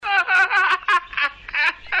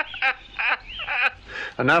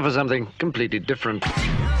And now for something completely different.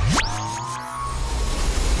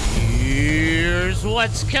 Here's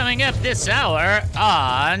what's coming up this hour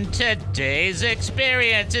on Today's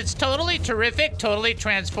Experience. It's totally terrific, totally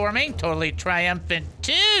transforming, totally triumphant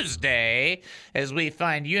Tuesday as we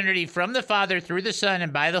find unity from the Father through the Son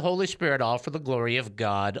and by the Holy Spirit, all for the glory of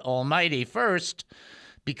God Almighty. First,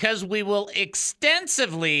 because we will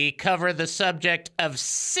extensively cover the subject of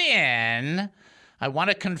sin, I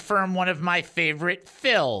want to confirm one of my favorite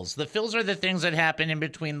fills. The fills are the things that happen in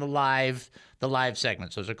between the live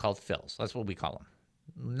segments. Those are called fills. That's what we call them.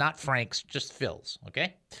 Not Franks, just fills,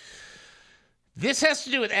 okay? This has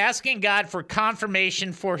to do with asking God for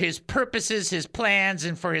confirmation for his purposes, his plans,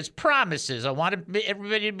 and for his promises. I want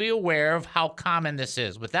everybody to be aware of how common this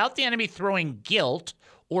is. Without the enemy throwing guilt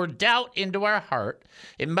or doubt into our heart,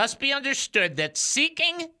 it must be understood that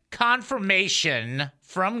seeking confirmation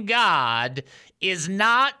from God is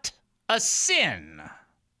not a sin.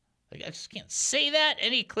 I just can't say that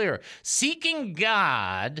any clearer. Seeking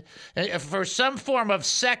God for some form of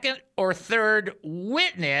second or third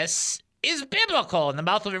witness is biblical. In the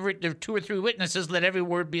mouth of two or three witnesses, let every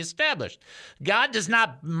word be established. God does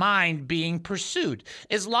not mind being pursued,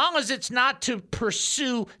 as long as it's not to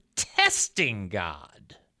pursue testing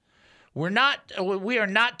God. We are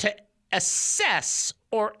not to assess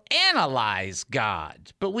or analyze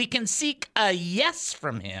God, but we can seek a yes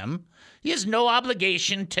from him. He has no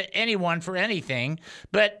obligation to anyone for anything,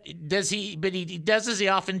 but he does as he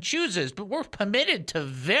often chooses. But we're permitted to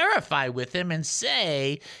verify with him and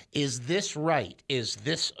say, is this right? Is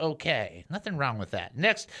this okay? Nothing wrong with that.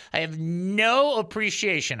 Next, I have no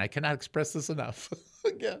appreciation. I cannot express this enough.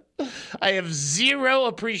 Again, I have zero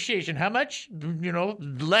appreciation. How much?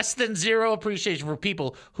 Less than zero appreciation for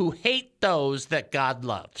people who hate those that God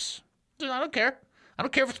loves. I don't care. I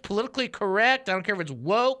don't care if it's politically correct. I don't care if it's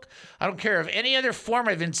woke. I don't care if any other form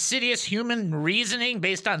of insidious human reasoning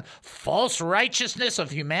based on false righteousness of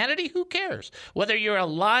humanity. Who cares? Whether you're a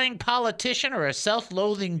lying politician or a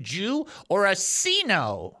self-loathing Jew or a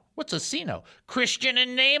CINO. What's a CINO? Christian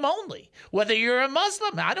in name only. Whether you're a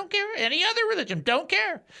Muslim, I don't care. Any other religion, don't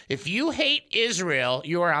care. If you hate Israel,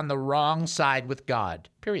 you are on the wrong side with God.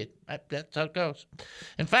 Period. That's how it goes.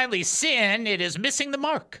 And finally, sin, it is missing the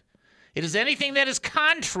mark. It is anything that is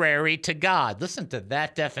contrary to God. Listen to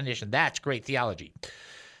that definition. That's great theology.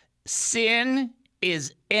 Sin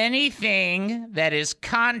is anything that is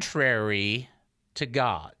contrary to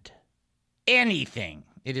God. Anything.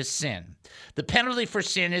 It is sin. The penalty for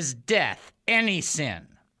sin is death. Any sin.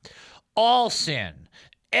 All sin.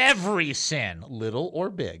 Every sin, little or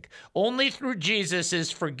big. Only through Jesus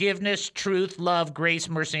is forgiveness, truth, love, grace,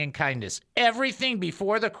 mercy, and kindness. Everything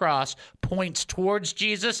before the cross points towards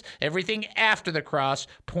Jesus. Everything after the cross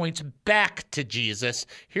points back to Jesus.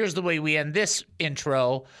 Here's the way we end this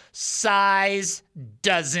intro. Size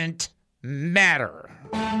doesn't matter.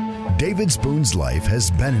 David Spoon's life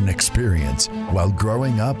has been an experience. While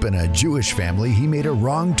growing up in a Jewish family, he made a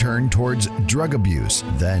wrong turn towards drug abuse.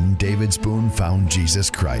 Then David Spoon found Jesus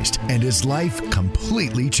Christ, and his life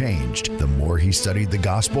completely changed. The more he studied the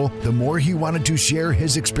gospel, the more he wanted to share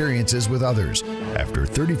his experiences with others. After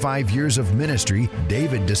 35 years of ministry,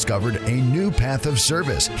 David discovered a new path of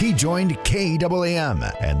service. He joined KAAM,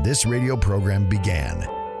 and this radio program began.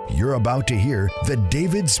 You're about to hear the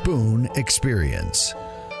David Spoon Experience.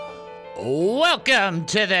 Welcome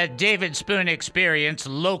to the David Spoon Experience,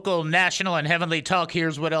 local, national, and heavenly talk.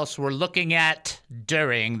 Here's what else we're looking at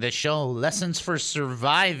during the show. Lessons for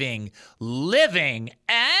surviving, living,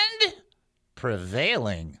 and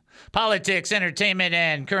prevailing. Politics, entertainment,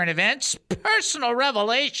 and current events. Personal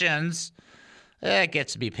revelations. That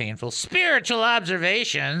gets to be painful. Spiritual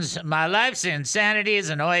observations. My life's insanities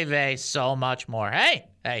and oy vey, so much more. Hey,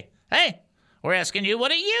 we're asking you,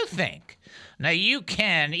 what do you think? Now, you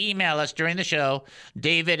can email us during the show,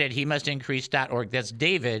 david@hemustincrease.org. That's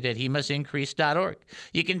david@hemustincrease.org.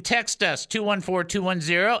 You can text us,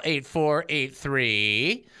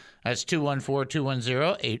 214-210-8483. That's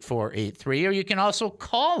 214-210-8483. Or you can also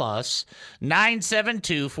call us,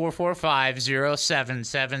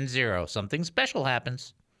 972-445-0770. Something special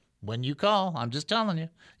happens when you call. I'm just telling you.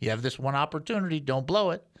 You have this one opportunity. Don't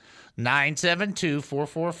blow it.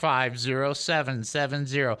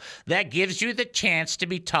 972-445-0770. That gives you the chance to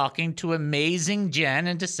be talking to Amazing Jen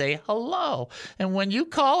and to say hello. And when you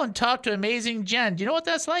call and talk to Amazing Jen, do you know what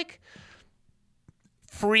that's like?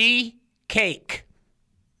 Free cake.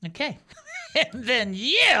 Okay. And then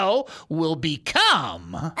you will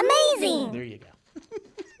become amazing. There you go.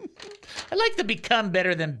 I like the become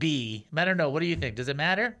better than be. I don't know. What do you think? Does it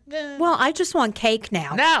matter? Well, I just want cake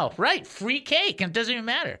now. No, right. Free cake. And it doesn't even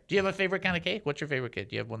matter. Do you have a favorite kind of cake? What's your favorite cake?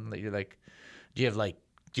 Do you have one that you like? Do you like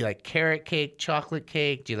carrot cake, chocolate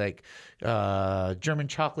cake? Do you like German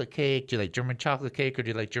chocolate cake? Do you like German chocolate cake, or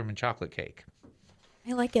do you like German chocolate cake?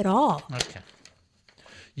 I like it all. Okay.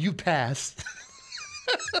 You pass.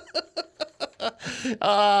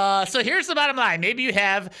 So here's the bottom line. Maybe you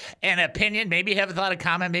have an opinion. Maybe you have a thought, a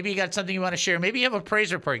comment. Maybe you got something you want to share. Maybe you have a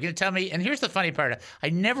praise report. You're going to tell me. And here's the funny part. I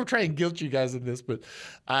never try and guilt you guys in this, but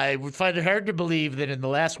I would find it hard to believe that in the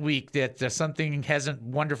last week that something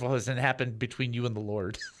hasn't happened between you and the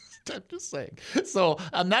Lord. I'm just saying. So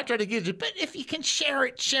I'm not trying to guilt you, but if you can share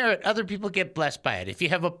it, share it. Other people get blessed by it. If you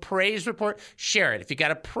have a praise report, share it. If you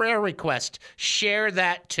got a prayer request, share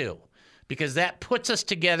that too. Because that puts us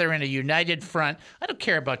together in a united front. I don't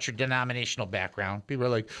care about your denominational background. People are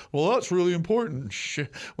like, well, that's really important.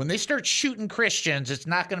 When they start shooting Christians, it's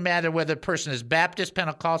not going to matter whether the person is Baptist,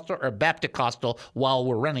 Pentecostal, or Baptist-costal while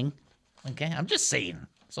we're running. Okay? I'm just saying.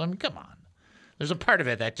 So, I mean, come on. There's a part of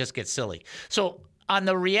it that just gets silly. So, on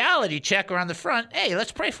the reality check or on the front, hey,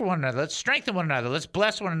 let's pray for one another. Let's strengthen one another. Let's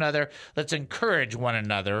bless one another. Let's encourage one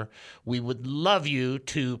another. We would love you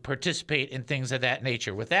to participate in things of that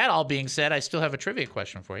nature. With that all being said, I still have a trivia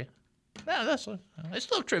question for you. No, I still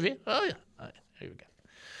have trivia. Oh, yeah. All right, here we go.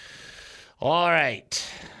 All right.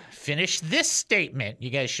 Finish this statement. You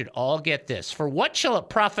guys should all get this. For what shall it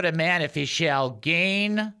profit a man if he shall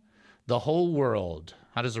gain the whole world?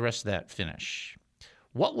 How does the rest of that finish?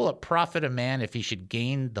 What will it profit a man if he should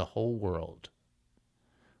gain the whole world?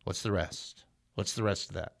 What's the rest? What's the rest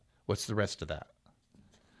of that? What's the rest of that?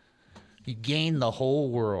 You gain the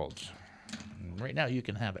whole world. Right now, you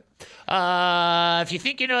can have it. If you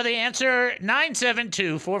think you know the answer,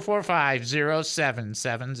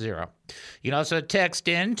 972-445-0770. You can also text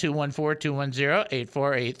in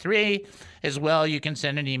 214-210-8483. As well, you can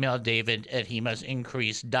send an email,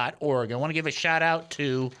 david@hemustincrease.org. I want to give a shout out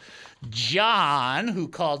to John, who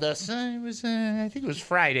called us, I think it was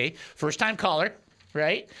Friday, first-time caller,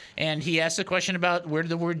 right? And he asked a question about where did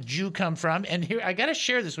the word Jew come from. And here, I got to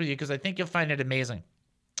share this with you because I think you'll find it amazing.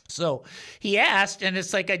 So he asked, and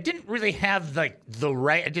it's like I didn't really have I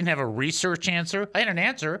didn't have a research answer. I had an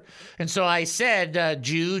answer. And so I said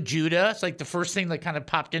Jew, Judah. It's like the first thing that kind of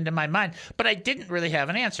popped into my mind. But I didn't really have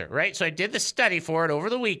an answer, right? So I did the study for it over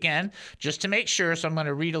the weekend just to make sure. So I'm going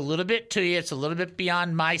to read a little bit to you. It's a little bit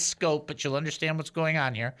beyond my scope, but you'll understand what's going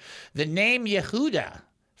on here. The name Yehuda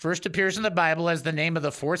first appears in the Bible as the name of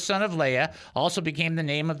the fourth son of Leah, also became the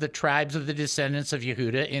name of the tribes of the descendants of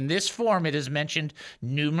Yehuda. In this form, it is mentioned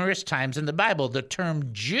numerous times in the Bible. The term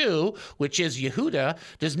Jew, which is Yehuda,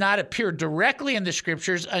 does not appear directly in the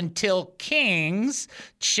scriptures until 2 Kings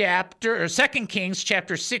chapter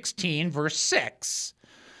 16, verse 6.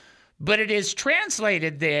 But it is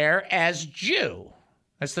translated there as Jew.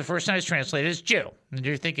 That's the first time it's translated as Jew. And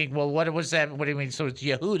you're thinking, well, what was that? What do you mean? So it's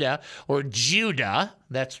Yehuda or Judah.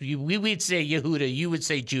 That's we would say Yehuda. You would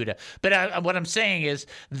say Judah. But what I'm saying is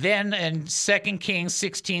then in 2 Kings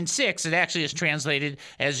 16:6, it actually is translated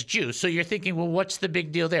as Jew. So you're thinking, well, what's the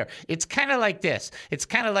big deal there? It's kind of like this. It's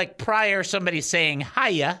kind of like prior somebody saying,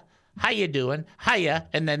 hiya, how you doing? Hiya,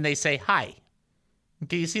 and then they say hi.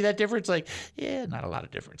 Do you see that difference? Like, yeah, not a lot of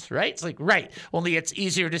difference, right? It's like, right. Only it's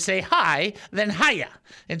easier to say hi than hiya.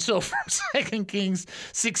 And so from 2 Kings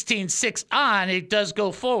 16:6 on, it does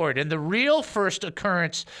go forward. And the real first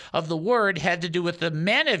occurrence of the word had to do with the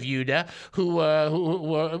men of Judah,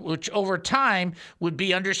 which over time would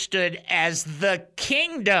be understood as the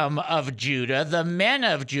kingdom of Judah, the men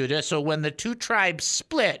of Judah. So when the two tribes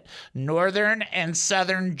split, northern and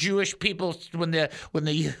southern Jewish people, when the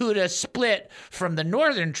Yehuda split from the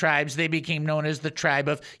northern tribes, they became known as the tribe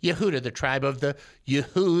of Yehuda, the tribe of the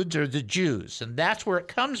Yehuds or the Jews. And that's where it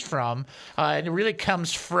comes from. And it really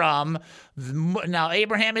comes from, now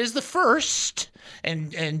Abraham is the first,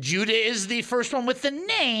 and Judah is the first one with the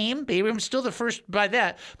name. Abraham's still the first by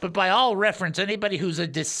that. But by all reference, anybody who's a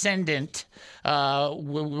descendant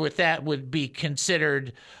with that would be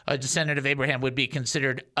considered, a descendant of Abraham would be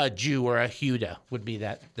considered a Jew or a Yehuda would be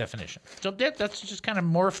that definition. So that's just kind of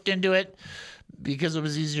morphed into it because it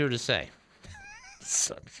was easier to say.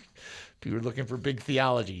 So, if you were looking for big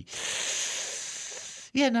theology.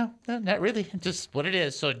 Yeah, no, not really. Just what it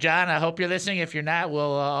is. So, John, I hope you're listening. If you're not, we'll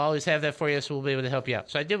always have that for you, so we'll be able to help you out.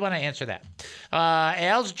 So I did want to answer that.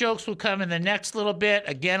 Al's jokes will come in the next little bit.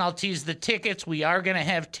 Again, I'll tease the tickets. We are going to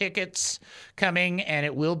have tickets coming, and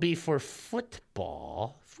it will be for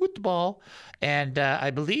football. And I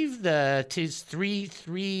believe it is three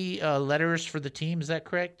letters for the team. Is that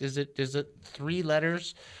correct? Is it 3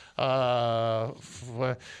 letters? Do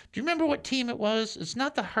you remember what team it was? It's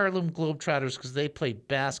not the Harlem Globetrotters because they play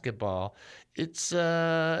basketball. It's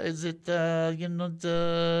is it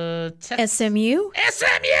the SMU?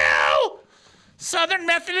 SMU, Southern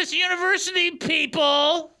Methodist University,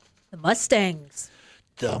 people. The Mustangs.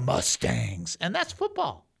 The Mustangs, and that's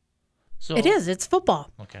football. So It is. It's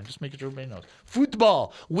football. Okay, I'm just making sure everybody knows.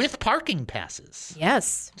 Football with parking passes.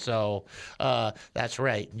 Yes. So that's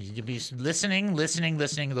right. You be listening.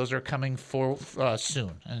 Those are coming for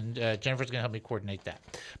soon, and Jennifer's going to help me coordinate that.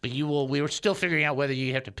 But you will. We were still figuring out whether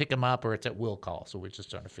you have to pick them up or it's at will call. So we're just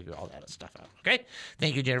starting to figure all that stuff out. Okay.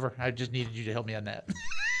 Thank you, Jennifer. I just needed you to help me on that.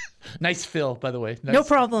 Nice fill, by the way. Nice. No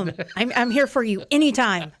problem. I'm here for you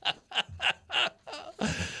anytime.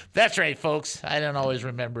 That's right, folks. I don't always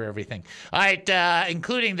remember everything. All right,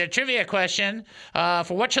 including the trivia question, for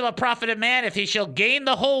what shall it profit a man if he shall gain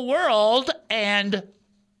the whole world? And,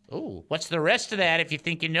 what's the rest of that? If you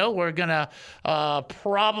think you know, we're going to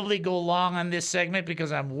probably go long on this segment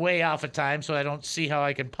because I'm way off of time, so I don't see how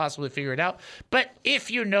I can possibly figure it out. But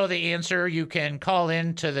if you know the answer, you can call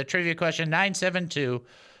in to the trivia question,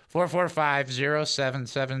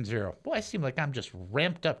 972-445-0770. Boy, I seem like I'm just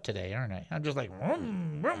ramped up today, aren't I? I'm just like,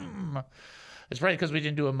 vroom, vroom. It's probably because we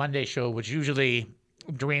didn't do a Monday show, which usually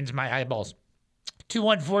drains my eyeballs.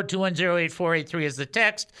 214-210-8483 is the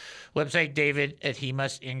text. Website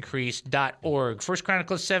david@hemustincrease.org. 1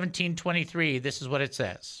 Chronicles 17:23. This is what it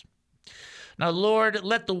says. Now, Lord,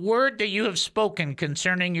 let the word that you have spoken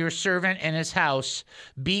concerning your servant and his house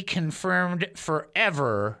be confirmed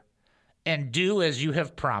forever, and do as you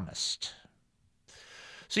have promised.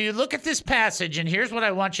 So you look at this passage, and here's what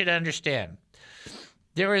I want you to understand.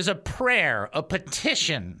 There is a prayer, a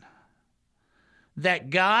petition,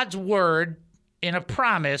 that God's word in a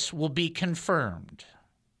promise will be confirmed.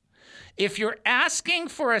 If you're asking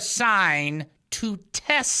for a sign to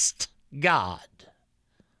test God,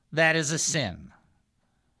 that is a sin.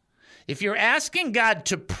 If you're asking God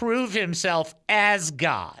to prove himself as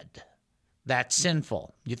God, that's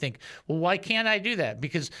sinful. You think, well, why can't I do that?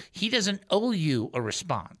 Because he doesn't owe you a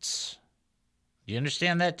response. Do you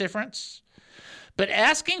understand that difference? But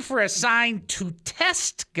asking for a sign to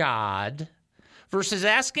test God versus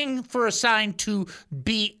asking for a sign to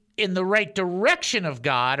be in the right direction of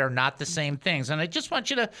God are not the same things. And I just want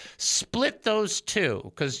you to split those two,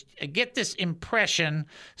 because I get this impression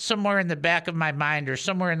somewhere in the back of my mind or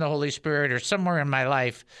somewhere in the Holy Spirit or somewhere in my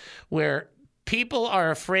life where people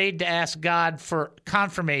are afraid to ask God for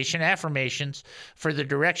confirmation, affirmations for the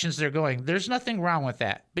directions they're going. There's nothing wrong with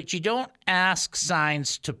that. But you don't ask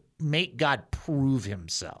signs to make God prove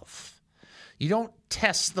himself. You don't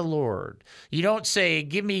test the Lord. You don't say,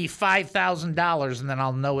 give me $5,000 and then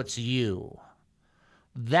I'll know it's you.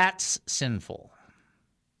 That's sinful.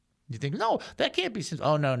 You think, no, that can't be sinful.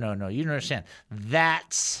 Oh, no. You don't understand.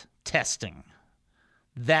 That's testing.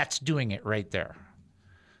 That's doing it right there.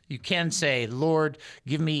 You can say, Lord,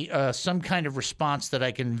 give me some kind of response that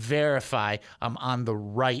I can verify I'm on the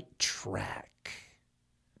right track.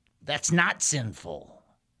 That's not sinful.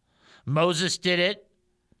 Moses did it.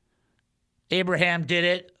 Abraham did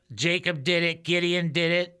it. Jacob did it. Gideon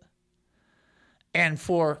did it. And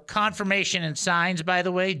for confirmation and signs, by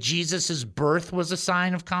the way, Jesus' birth was a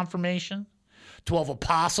sign of confirmation. 12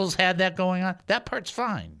 apostles had that going on. That part's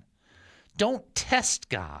fine. Don't test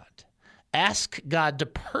God. Ask God to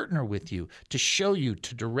partner with you, to show you,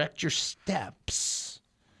 to direct your steps.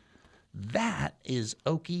 That is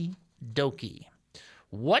okie dokie.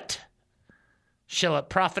 What shall it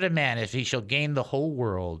profit a man if he shall gain the whole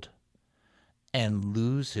world and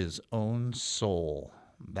lose his own soul?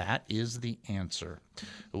 That is the answer.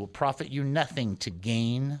 It will profit you nothing to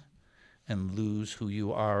gain and lose who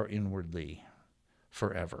you are inwardly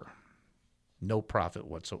forever. No profit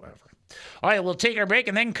whatsoever. All right, we'll take our break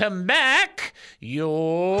and then come back.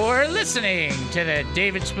 You're listening to the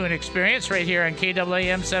David Spoon Experience right here on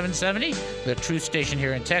KWAM 770, the truth station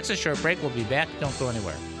here in Texas. Short break. We'll be back. Don't go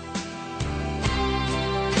anywhere.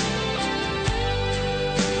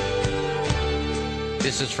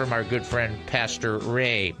 This is from our good friend, Pastor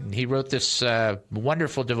Ray. He wrote this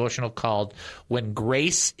wonderful devotional called When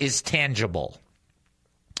Grace is Tangible.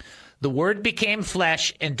 The Word became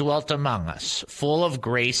flesh and dwelt among us, full of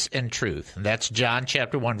grace and truth. That's John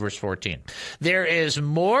chapter 1, verse 14. There is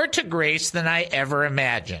more to grace than I ever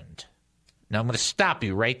imagined. Now I'm going to stop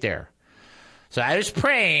you right there. So I was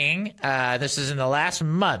praying, this is in the last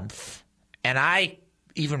month, and I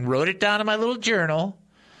even wrote it down in my little journal,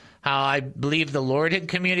 how I believe the Lord had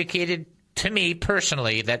communicated to me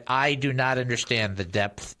personally that I do not understand the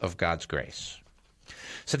depth of God's grace.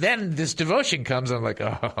 So then this devotion comes, and I'm like,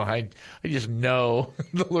 oh, I just know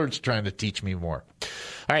the Lord's trying to teach me more.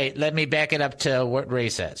 All right, let me back it up to what Ray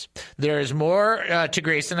says. There is more to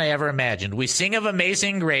grace than I ever imagined. We sing of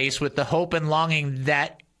amazing grace with the hope and longing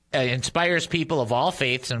that inspires people of all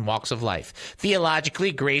faiths and walks of life.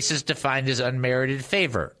 Theologically, grace is defined as unmerited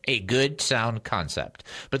favor, a good, sound concept.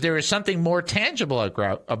 But there is something more tangible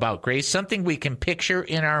about grace, something we can picture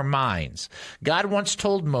in our minds. God once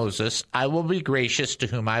told Moses, I will be gracious to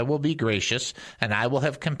whom I will be gracious, and I will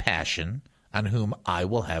have compassion on whom I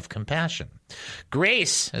will have compassion.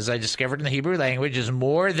 Grace, as I discovered in the Hebrew language, is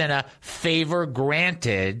more than a favor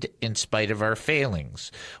granted in spite of our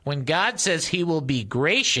failings. When God says he will be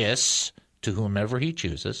gracious to whomever he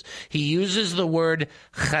chooses, he uses the word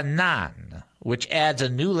chanan, which adds a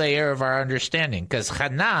new layer of our understanding, because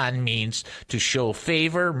chanan means to show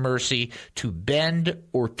favor, mercy, to bend,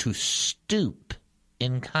 or to stoop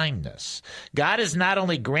in kindness. God is not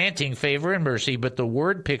only granting favor and mercy, but the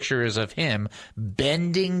word picture is of him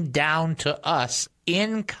bending down to us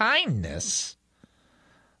in kindness,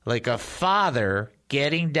 like a father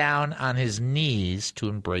getting down on his knees to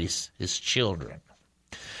embrace his children.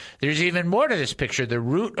 There's even more to this picture. The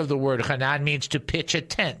root of the word chanan means to pitch a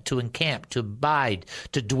tent, to encamp, to abide,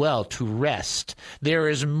 to dwell, to rest. There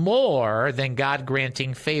is more than God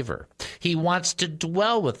granting favor. He wants to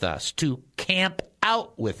dwell with us, to camp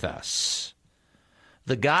out with us.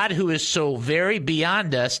 The God who is so very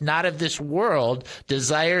beyond us, not of this world,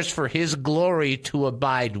 desires for his glory to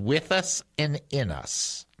abide with us and in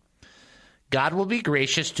us. God will be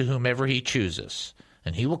gracious to whomever he chooses,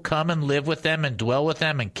 and he will come and live with them and dwell with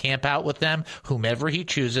them and camp out with them, whomever he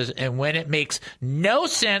chooses. And when it makes no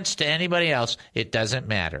sense to anybody else, it doesn't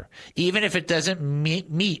matter. Even if it doesn't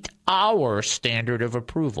meet our standard of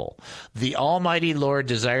approval. The Almighty Lord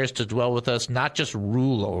desires to dwell with us, not just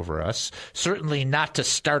rule over us, certainly not to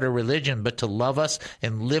start a religion, but to love us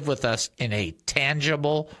and live with us in a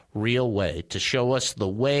tangible, real way, to show us the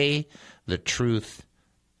way, the truth,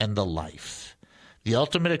 and the life. The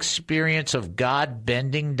ultimate experience of God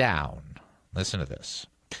bending down. Listen to this.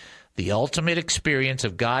 The ultimate experience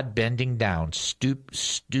of God bending down,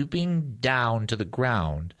 stooping down to the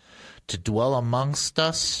ground to dwell amongst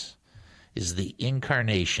us, is the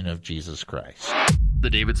incarnation of Jesus Christ.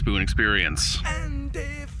 The David Spoon Experience. And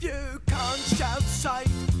if you can't shout sight,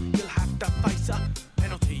 you'll have to face a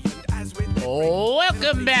penalty. And as with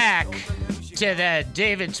Welcome back to the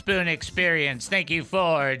David Spoon Experience. Thank you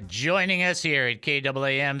for joining us here at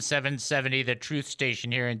KAAM 770, the Truth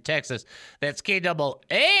Station here in Texas. That's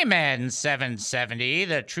KAAM 770,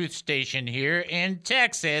 the Truth Station here in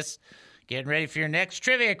Texas. Getting ready for your next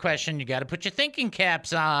trivia question. You got to put your thinking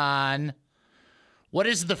caps on. What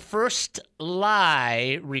is the first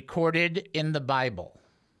lie recorded in the Bible?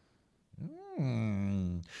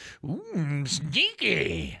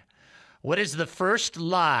 Sneaky. What is the first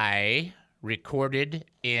lie recorded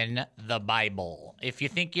in the Bible? If you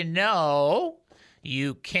think you know,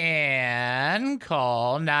 you can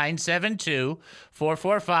call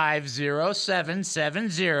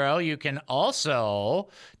 972-445-0770. You can also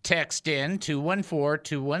text in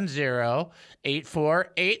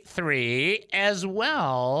 214-210-8483. As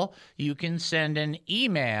well, you can send an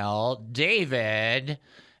email,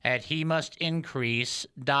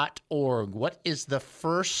 david@hemustincrease.org. What is the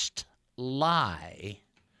first lie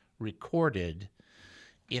recorded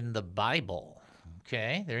in the Bible?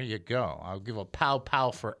 Okay, there you go. I'll give a pow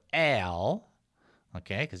pow for Al.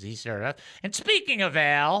 Okay, because he started off. And speaking of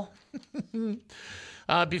Al,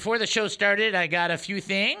 before the show started, I got a few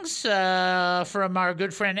things from our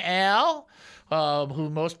good friend Al, who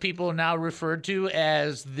most people now refer to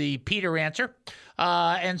as the Peter Answer.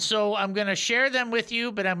 And so I'm going to share them with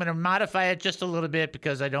you, but I'm going to modify it just a little bit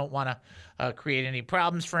because I don't want to create any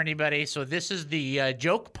problems for anybody. So this is the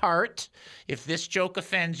joke part. If this joke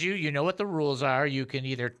offends you, you know what the rules are. You can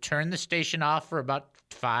either turn the station off for about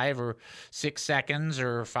 5 or 6 seconds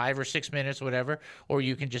or 5 or 6 minutes, whatever, or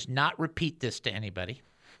you can just not repeat this to anybody.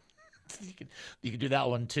 You can do that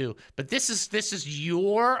one too. But this is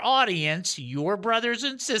your audience, your brothers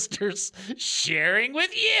and sisters sharing with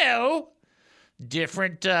you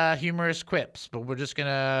different humorous quips. But we're just going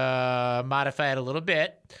to modify it a little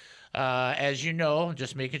bit. As you know,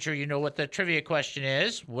 just making sure you know what the trivia question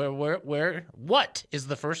is. What is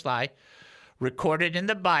the first lie recorded in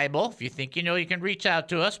the Bible? If you think you know, you can reach out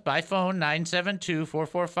to us by phone,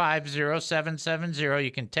 972-445-0770.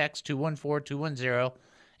 You can text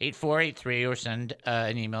 214-210-8483 or send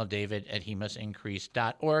an email,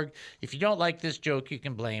 david@hemustincrease.org. If you don't like this joke, you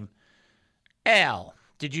can blame Al.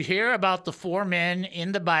 Did you hear about the 4 men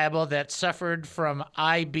in the Bible that suffered from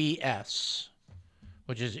IBS?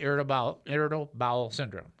 which is irritable bowel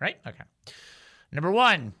syndrome, right? Okay. Number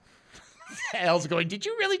 1. Al's going, did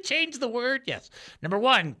you really change the word? Yes. Number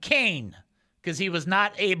 1, Cain, because he was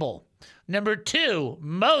not able. Number 2,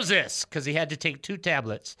 Moses, because he had to take 2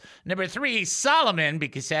 tablets. Number 3, Solomon,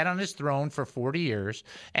 because he sat on his throne for 40 years.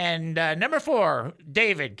 And number 4,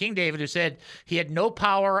 David, King David, who said he had no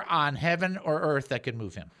power on heaven or earth that could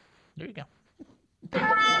move him. There you go.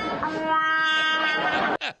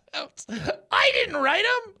 I didn't write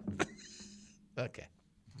them. Okay.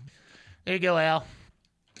 There you go, Al.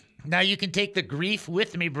 Now you can take the grief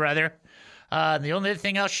with me, brother. The only other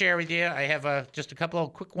thing I'll share with you, I have just a couple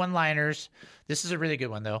of quick one-liners. This is a really good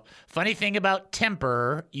one, though. Funny thing about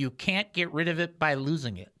temper, you can't get rid of it by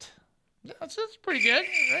losing it. That's pretty good.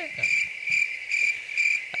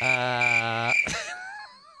 Right?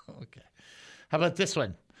 Okay. How about this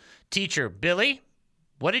one? Teacher, Billy,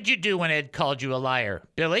 what did you do when Ed called you a liar?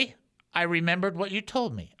 Billy, I remembered what you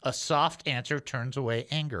told me. A soft answer turns away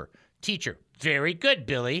anger. Teacher, very good,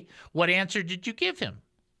 Billy. What answer did you give him?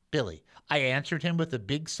 Billy, I answered him with a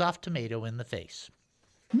big soft tomato in the face.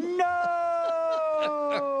 No!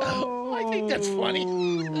 I think that's funny.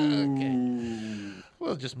 Okay.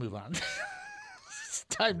 We'll just move on. It's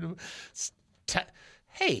time to...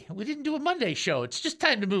 Hey, we didn't do a Monday show. It's just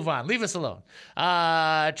time to move on. Leave us alone.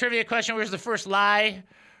 Trivia question, where's the first lie?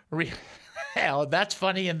 Hell, that's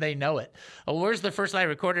funny, and they know it. Where's the first lie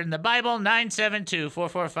recorded in the Bible?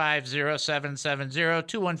 972-445-0770,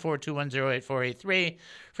 214-210-8483.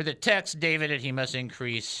 For the text, David at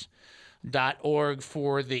hemustincrease.org.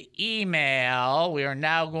 For the email, we are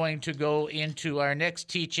now going to go into our next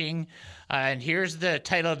teaching. And here's the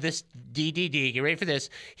title of this DDD. Get ready for this.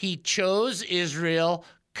 He chose Israel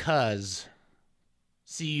 'cause.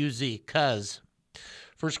 C-U-Z, 'cause.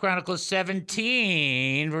 1 Chronicles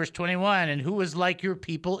 17, verse 21, and who is like your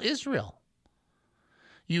people Israel?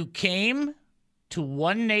 You came to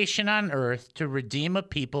one nation on earth to redeem a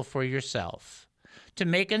people for yourself, to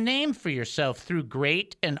make a name for yourself through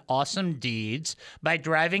great and awesome deeds. By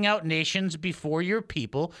driving out nations before your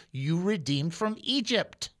people, you redeemed from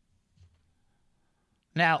Egypt.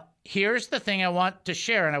 Now, here's the thing I want to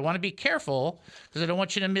share, and I want to be careful because I don't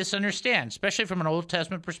want you to misunderstand, especially from an Old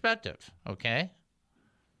Testament perspective, okay?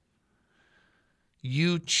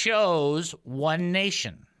 You chose one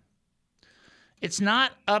nation. It's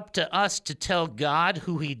not up to us to tell God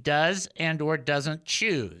who he does and or doesn't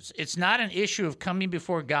choose. It's not an issue of coming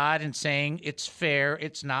before God and saying it's fair,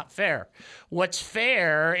 it's not fair. What's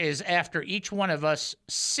fair is after each one of us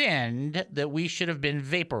sinned that we should have been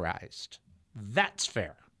vaporized. That's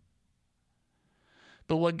fair.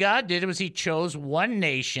 But what God did was he chose one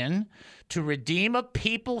nation to redeem a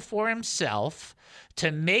people for himself,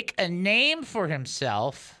 to make a name for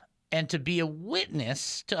himself, and to be a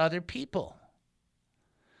witness to other people.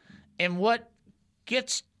 And what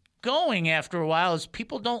gets going after a while is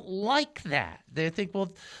people don't like that. They think,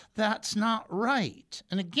 well, that's not right.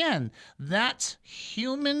 And again, that's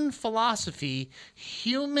human philosophy,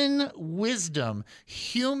 human wisdom,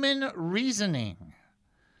 human reasoning.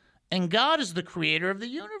 And God is the creator of the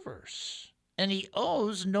universe. And he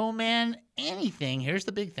owes no man anything. Here's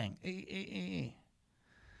the big thing.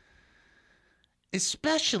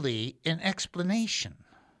 Especially an explanation.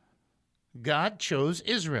 God chose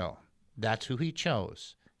Israel. That's who he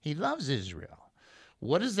chose. He loves Israel.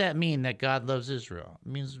 What does that mean that God loves Israel?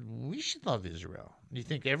 It means we should love Israel. You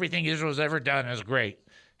think everything Israel's ever done is great.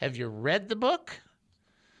 Have you read the book?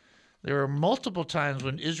 There are multiple times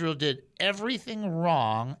when Israel did everything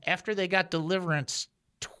wrong after they got deliverance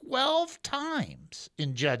 12 times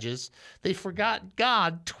in Judges. They forgot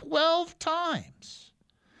God 12 times.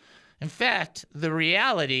 In fact, the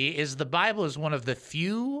reality is the Bible is one of the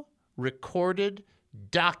few recorded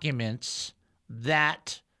documents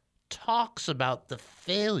that talks about the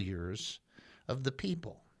failures of the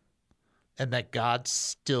people and that God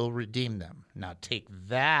still redeemed them. Now take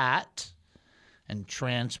that and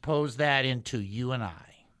transpose that into you and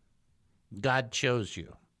I. God chose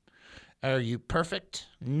you. Are you perfect?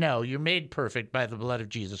 No, you're made perfect by the blood of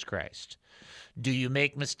Jesus Christ. Do you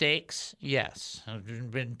make mistakes? Yes. Have there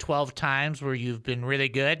been 12 times where you've been really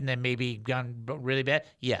good and then maybe gone really bad?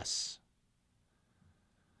 Yes.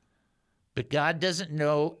 But God doesn't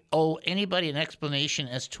owe anybody an explanation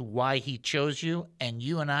as to why he chose you, and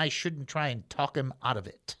you and I shouldn't try and talk him out of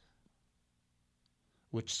it,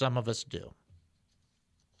 which some of us do.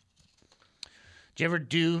 Do you ever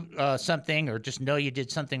do something or just know you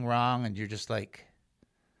did something wrong and you're just like,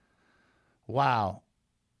 wow,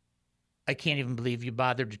 I can't even believe you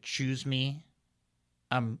bothered to choose me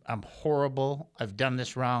I'm horrible. I've done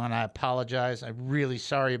this wrong, and I apologize. I'm really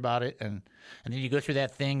sorry about it. And then you go through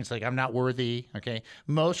that thing. It's like, I'm not worthy. Okay.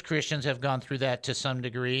 Most Christians have gone through that to some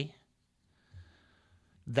degree.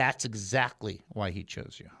 That's exactly why he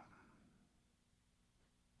chose you.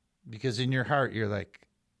 Because in your heart, you're like,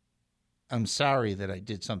 I'm sorry that I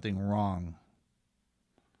did something wrong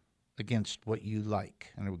against what you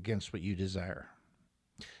like and against what you desire.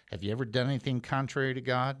 Have you ever done anything contrary to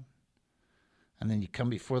God? And then you come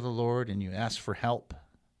before the Lord and you ask for help?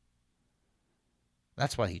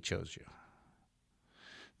 That's why he chose you.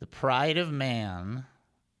 The pride of man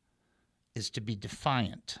is to be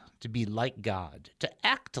defiant, to be like God, to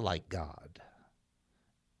act like God.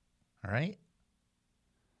 All right?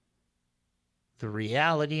 The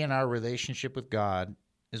reality in our relationship with God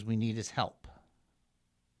is we need his help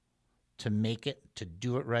to make it, to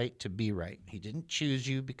do it right, to be right. He didn't choose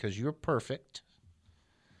you because you're perfect.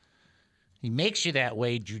 He makes you that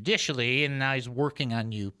way judicially, and now he's working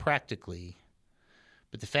on you practically.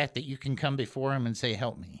 But the fact that you can come before him and say,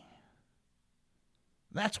 help me,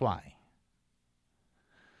 that's why.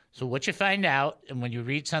 So what you find out, and when you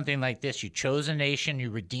read something like this, you chose a nation, you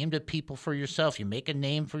redeemed a people for yourself, you make a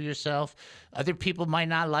name for yourself. Other people might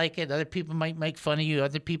not like it. Other people might make fun of you.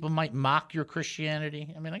 Other people might mock your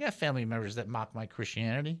Christianity. I mean, I got family members that mock my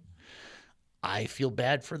Christianity. I feel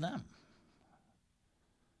bad for them.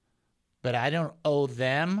 But I don't owe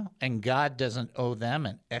them, and God doesn't owe them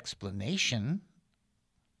an explanation.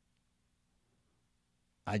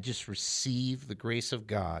 I just receive the grace of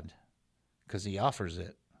God because he offers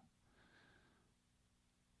it.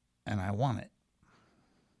 And I want it.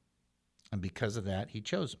 And because of that, he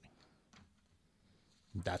chose me.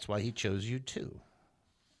 That's why he chose you too.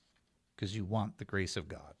 Because you want the grace of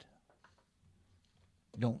God.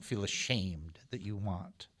 Don't feel ashamed that you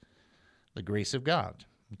want the grace of God.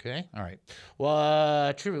 Okay? All right.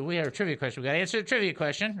 Well, we have a trivia question. We got to answer the trivia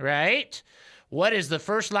question, right? What is the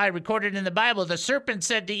first lie recorded in the Bible? The serpent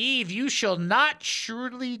said to Eve, you shall not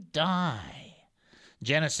surely die.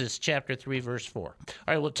 Genesis chapter 3, verse 4. All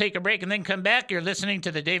right, we'll take a break and then come back. You're listening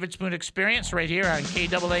to the David Spoon Experience right here on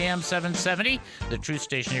KAAM 770, the truth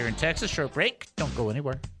station here in Texas. Short break. Don't go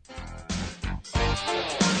anywhere.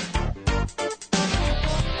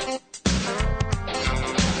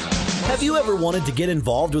 Have you ever wanted to get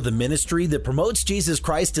involved with a ministry that promotes Jesus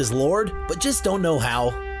Christ as Lord, but just don't know how?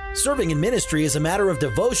 Serving in ministry is a matter of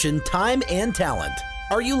devotion, time, and talent.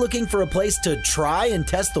 Are you looking for a place to try and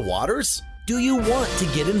test the waters? Do you want to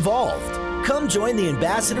get involved? Come join the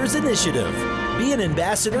Ambassadors Initiative. Be an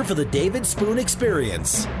ambassador for the David Spoon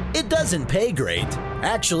Experience. It doesn't pay great.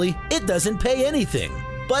 Actually, it doesn't pay anything.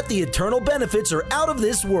 But the eternal benefits are out of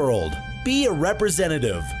this world. Be a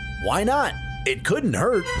representative. Why not? It couldn't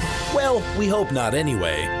hurt. Well, we hope not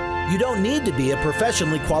anyway. You don't need to be a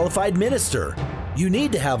professionally qualified minister. You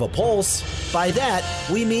need to have a pulse. By that,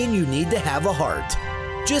 we mean you need to have a heart.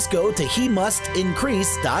 Just go to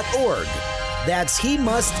hemustincrease.org. That's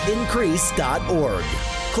hemustincrease.org.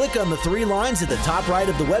 Click on the 3 lines at the top right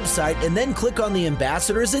of the website and then click on the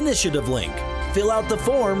Ambassadors Initiative link. Fill out the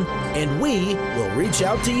form and we will reach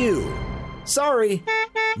out to you. Sorry,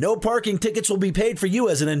 no parking tickets will be paid for you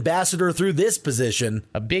as an ambassador through this position.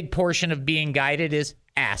 A big portion of being guided is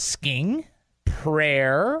asking,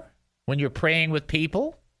 prayer, when you're praying with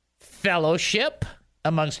people, fellowship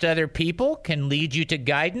amongst other people can lead you to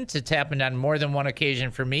guidance. It's happened on more than one occasion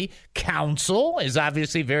for me. Counsel is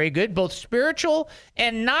obviously very good, both spiritual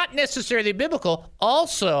and not necessarily biblical.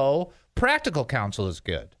 Also, practical counsel is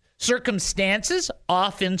good. Circumstances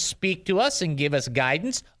often speak to us and give us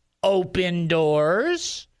guidance. Open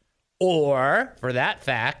doors, or, for that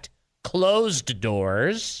fact, closed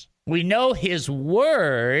doors. We know his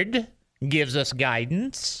word gives us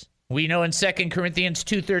guidance. We know in 2 Corinthians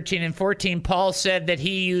 2:13 and 14, Paul said that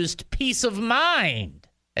he used peace of mind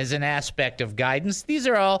as an aspect of guidance. These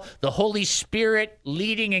are all the Holy Spirit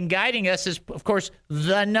leading and guiding us is, of course,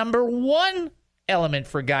 the number one element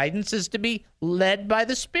for guidance is to be led by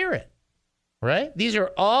the Spirit, right? These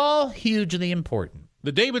are all hugely important.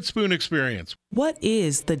 The David Spoon Experience. What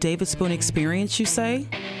is the David Spoon Experience, you say?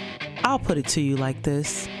 I'll put it to you like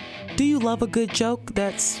this. Do you love a good joke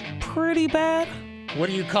that's pretty bad? What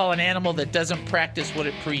do you call an animal that doesn't practice what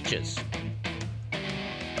it preaches?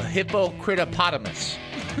 A hippocritopotamus.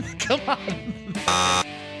 Come on.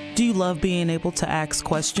 Do you love being able to ask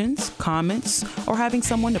questions, comments, or having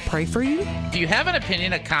someone to pray for you? If you have an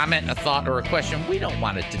opinion, a comment, a thought, or a question, we don't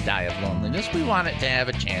want it to die of loneliness. We want it to have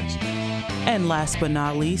a chance. And last but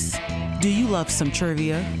not least, do you love some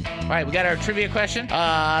trivia? All right, we got our trivia question.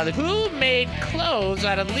 Who made clothes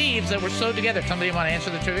out of leaves that were sewed together? Somebody want to answer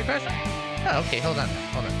the trivia question? Oh, okay, hold on.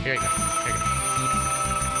 Here we go.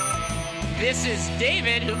 This is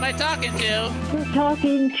David. Who am I talking to? You're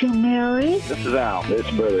talking to Mary. This is Al. This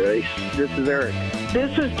is Brother Ace. This is Eric.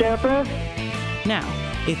 This is Deborah. Now,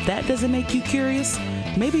 if that doesn't make you curious,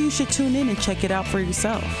 maybe you should tune in and check it out for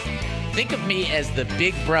yourself. Think of me as the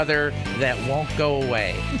big brother that won't go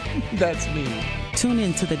away. That's me. Tune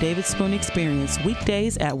in to the David Spoon Experience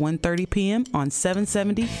weekdays at 1:30 p.m. on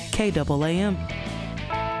 770 KAAM.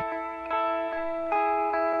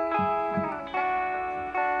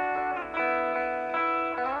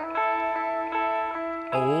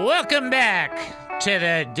 Welcome back to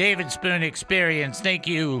the David Spoon Experience. Thank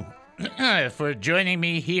you for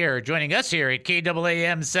joining us here at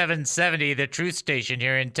KAAM 770, the truth station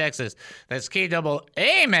here in Texas. That's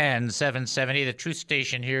KAAM 770, the truth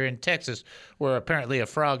station here in Texas, where apparently a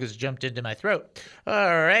frog has jumped into my throat. All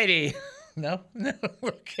righty. No,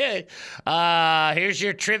 okay. Here's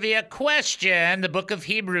your trivia question. The book of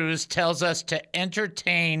Hebrews tells us to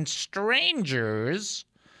entertain strangers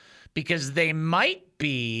because they might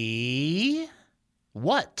be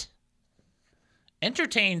what?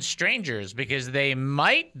 Entertain strangers because they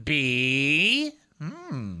might be.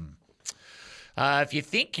 If you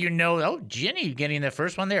think you know, Jenny getting the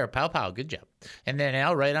first one there. Pow. Good job. And then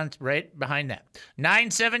Al right behind that.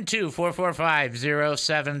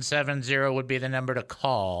 972-445-0770 would be the number to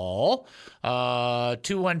call.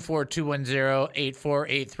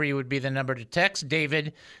 214-210-8483 would be the number to text.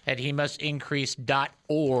 David at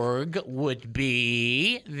hemustincrease.org would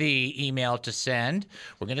be the email to send.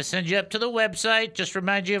 We're going to send you up to the website. Just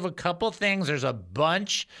remind you of a couple things. There's a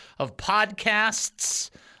bunch of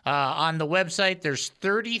podcasts on the website. There's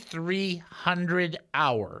 3,300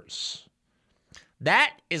 hours.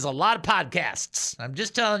 That is a lot of podcasts. I'm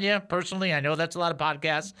just telling you, personally, I know that's a lot of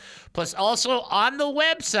podcasts. Plus, also on the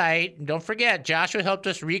website, don't forget, Joshua helped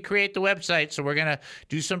us recreate the website, so we're going to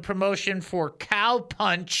do some promotion for Cow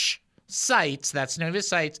Punch Sites. That's the name of his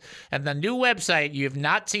sites. And the new website, you have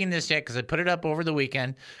not seen this yet because I put it up over the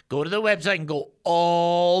weekend. Go to the website and go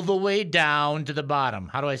all the way down to the bottom.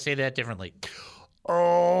 How do I say that differently?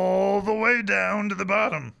 All the way down to the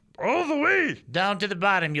bottom. All the way down to the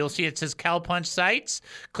bottom, you'll see it says Cow Punch Sites.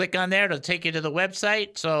 Click on there. It'll take you to the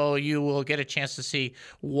website, so you will get a chance to see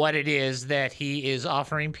what it is that he is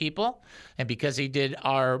offering people. And because he did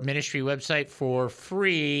our ministry website for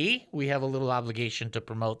free, we have a little obligation to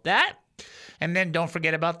promote that. And then don't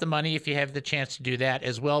forget about the money if you have the chance to do that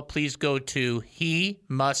as well. Please go to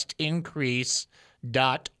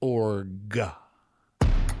hemustincrease.org.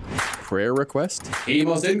 Prayer request?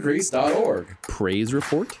 HeMustIncrease.org. Praise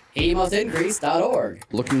report? HeMustIncrease.org.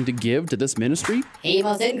 Looking to give to this ministry?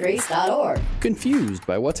 HeMustIncrease.org. Confused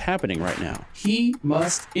by what's happening right now?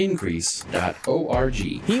 HeMustIncrease.org.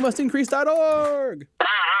 HeMustIncrease.org.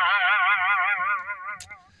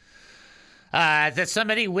 That's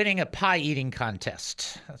somebody winning a pie eating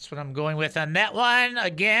contest. That's what I'm going with on that one.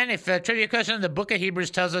 Again, if a trivia question in the book of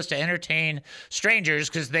Hebrews tells us to entertain strangers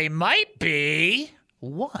because they might be.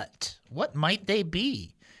 What? What might they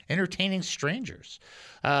be? Entertaining strangers.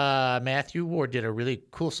 Matthew Ward did a really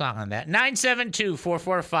cool song on that.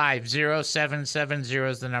 972-445-0770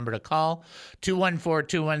 is the number to call.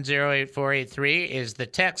 214-210-8483 is the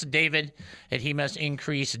text. David at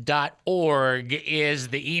hemustincrease.org is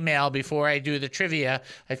the email. Before I do the trivia,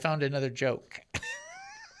 I found another joke.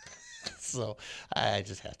 So I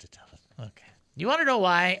just have to tell it. Okay. You want to know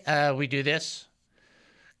why we do this?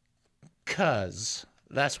 Because...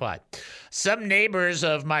 that's why. Some neighbors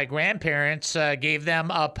of my grandparents gave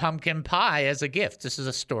them a pumpkin pie as a gift. This is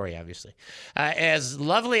a story, obviously. As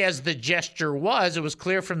lovely as the gesture was, it was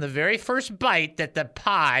clear from the very first bite that the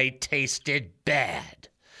pie tasted bad.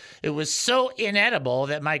 It was so inedible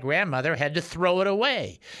that my grandmother had to throw it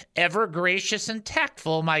away. Ever gracious and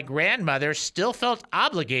tactful, my grandmother still felt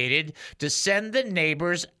obligated to send the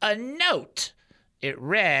neighbors a note. It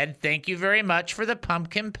read, "Thank you very much for the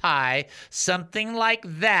pumpkin pie. Something like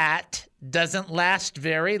that doesn't last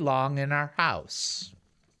very long in our house."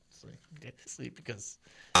 See, because...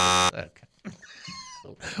 okay.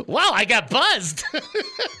 Wow, I got buzzed. I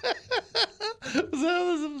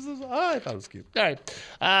thought it was cute. All right.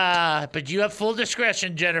 But you have full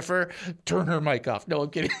discretion, Jennifer. Turn her mic off. No, I'm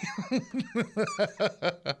kidding.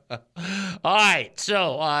 All right.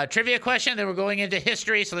 So, trivia question. Then we're going into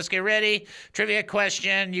history. So let's get ready. Trivia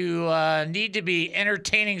question. You need to be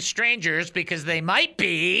entertaining strangers because they might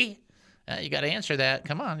be. You got to answer that.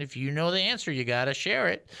 Come on. If you know the answer, you got to share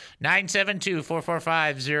it.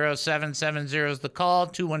 972-445-0770 is the call.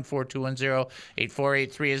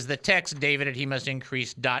 214-210-8483 is the text.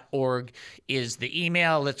 David@hemustincrease.org is the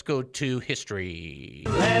email. Let's go to history.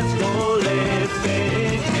 Let's go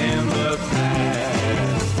living in the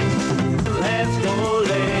past. Let's go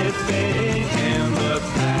living in the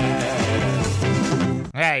past.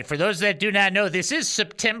 All right, for those that do not know, this is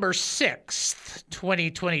September 6th,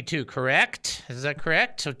 2022, correct? Is that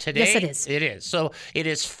correct? So today, Yes, it is. It is. So it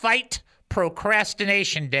is Fight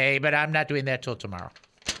Procrastination Day, but I'm not doing that till tomorrow.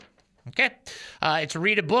 Okay? It's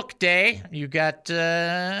Read a Book Day. You got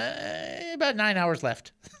about 9 hours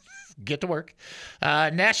left. Get to work.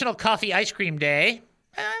 National Coffee Ice Cream Day.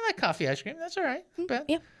 I like coffee ice cream. That's all right.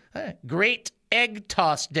 Yeah. All right. Great Egg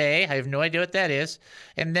Toss Day. I have no idea what that is.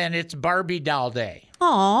 And then it's Barbie Doll Day.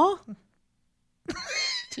 Aw.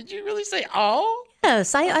 Did you really say "oh"?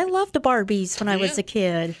 Yes, I loved the Barbies when I was a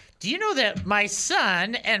kid. Do you know that my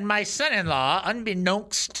son and my son-in-law,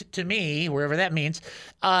 unbeknownst to me, wherever that means,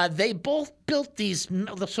 they both built these.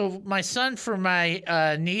 So my son for my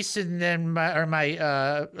niece, and then not my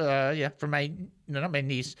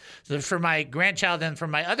niece, so for my grandchild, and for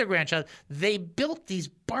my other grandchild, they built these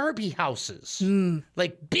Barbie houses,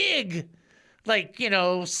 like big.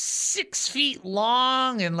 6 feet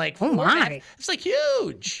long and like, oh my, it's like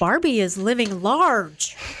huge. Barbie is living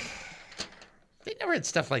large. They never had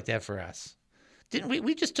stuff like that for us. Didn't we?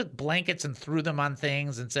 We just took blankets and threw them on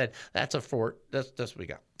things and said, that's a fort. That's what we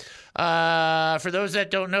got. For those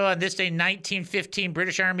that don't know, on this day, 1915,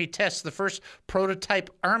 British Army tests the first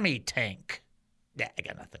prototype army tank. Yeah, I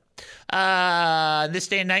got nothing. This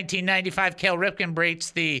day in 1995, Cal Ripken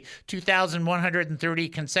breaks the 2,130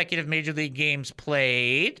 consecutive Major League games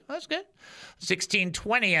played. That's good.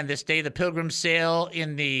 1620 on this day, the Pilgrims sail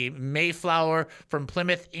in the Mayflower from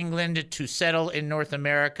Plymouth, England, to settle in North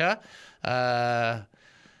America. So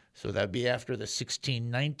that'd be after the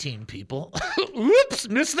 1619 people. Oops,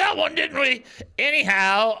 missed that one, didn't we?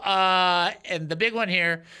 Anyhow, and the big one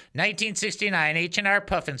here, 1969, H&R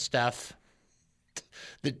Puffin Stuff.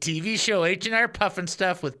 The TV show H&R Puffin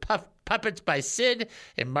Stuff with puppets by Sid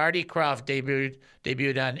and Marty Krofft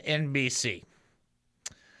debuted on NBC.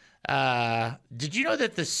 Did you know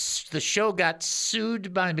that the show got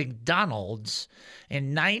sued by McDonald's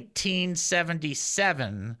in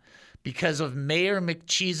 1977 because of Mayor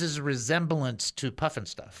McCheese's resemblance to Puffin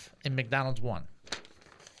Stuff? And McDonald's won.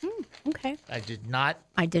 Okay. I did not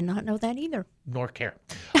know that either. Nor care.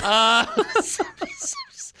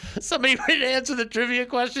 Somebody ready to answer the trivia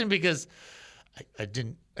question, because I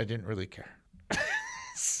didn't really care.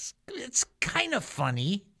 It's kind of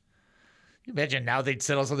funny. You imagine now they'd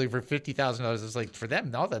settle something for $50,000. It's like, for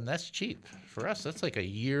them, no, then that's cheap. For us, that's like a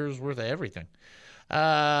year's worth of everything.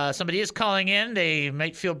 Somebody is calling in. They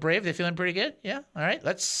might feel brave. They feeling pretty good? Yeah? All right.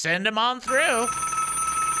 Let's send them on through.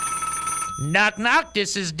 Knock, knock.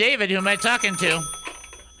 This is David. Who am I talking to?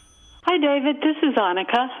 Hi, David. This is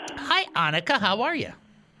Annika. Hi, Annika. How are you?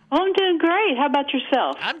 Oh, I'm doing great. How about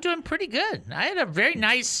yourself? I'm doing pretty good. I had a very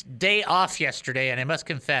nice day off yesterday, and I must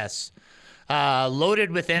confess,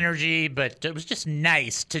 loaded with energy, but it was just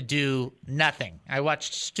nice to do nothing. I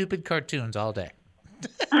watched stupid cartoons all day.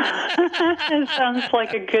 It sounds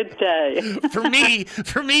like a good day. For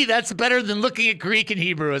me, that's better than looking at Greek and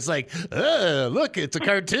Hebrew. It's like, look, it's a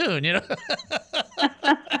cartoon, you know.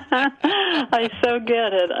 I so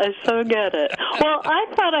get it. Well, I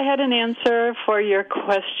thought I had an answer for your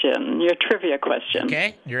question, your trivia question.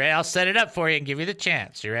 Okay, I'll set it up for you and give you the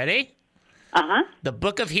chance. You ready? Uh-huh. The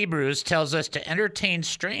book of Hebrews tells us to entertain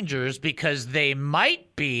strangers because they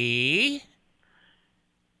might be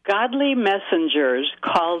godly messengers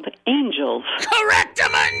called angels.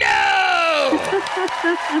 Correctamundo!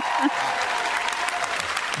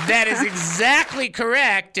 That is exactly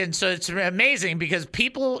correct. And so it's amazing because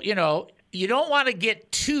people, you don't want to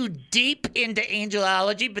get too deep into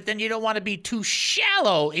angelology, but then you don't want to be too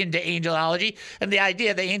shallow into angelology. And the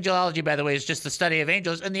idea, the angelology, by the way, is just the study of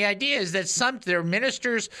angels. And the idea is that they're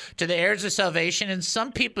ministers to the heirs of salvation, and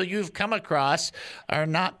some people you've come across are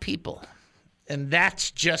not people. And that's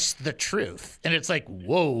just the truth. And it's like,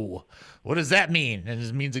 whoa, what does that mean? And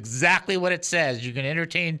it means exactly what it says. You can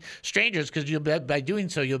entertain strangers because by doing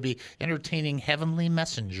so, you'll be entertaining heavenly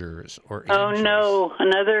messengers or angels. Oh, no,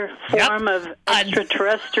 another form of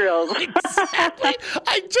extraterrestrials. Exactly.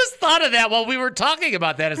 I just thought of that while we were talking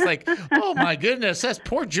about that. It's like, oh, my goodness, that's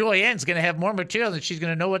poor Joyanne's going to have more material than she's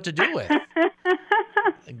going to know what to do with.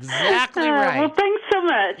 Exactly right. Well, thanks so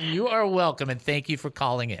much. You are welcome, and thank you for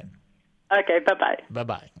calling in. Okay, bye-bye.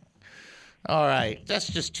 Bye-bye. All right. That's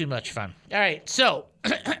just too much fun. All right. So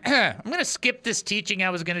I'm going to skip this teaching I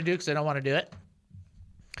was going to do because I don't want to do it.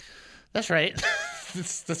 That's right.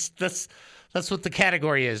 That's what the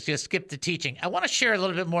category is. Just skip the teaching. I want to share a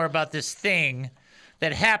little bit more about this thing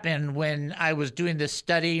that happened when I was doing this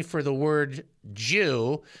study for the word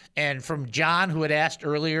Jew, and from John, who had asked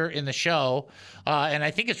earlier in the show, and I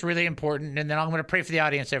think it's really important, and then I'm going to pray for the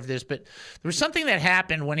audience after this, but there was something that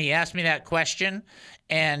happened when he asked me that question,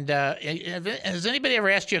 and has anybody ever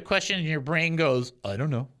asked you a question and your brain goes, I don't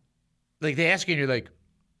know? Like they ask you and you're like,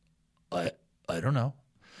 I don't know.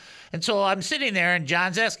 And so I'm sitting there, and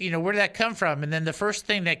John's asking, where did that come from? And then the first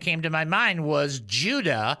thing that came to my mind was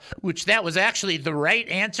Judah, which that was actually the right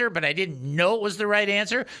answer, but I didn't know it was the right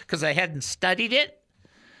answer because I hadn't studied it.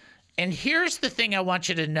 And here's the thing I want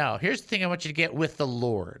you to know. Here's the thing I want you to get with the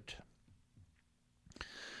Lord.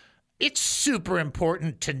 It's super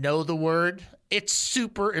important to know the Word. It's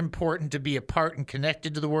super important to be a part and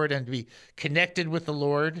connected to the Word and to be connected with the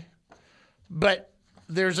Lord. But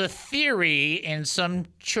there's a theory in some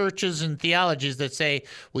churches and theologies that say,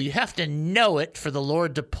 well, you have to know it for the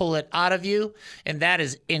Lord to pull it out of you, and that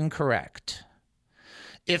is incorrect.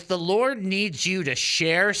 If the Lord needs you to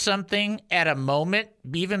share something at a moment,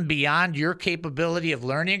 even beyond your capability of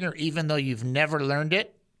learning, or even though you've never learned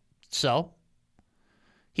it, so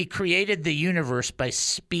He created the universe by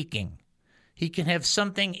speaking. He can have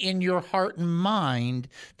something in your heart and mind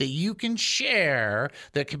that you can share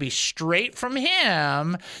that can be straight from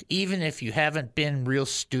Him, even if you haven't been real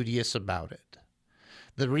studious about it.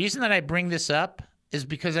 The reason that I bring this up is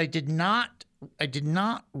because I did not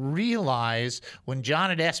realize when John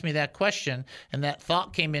had asked me that question and that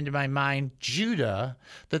thought came into my mind, Judah,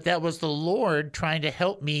 that was the Lord trying to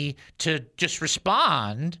help me to just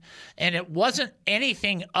respond. And it wasn't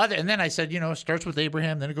anything other. And then I said, it starts with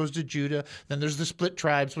Abraham, then it goes to Judah, then there's the split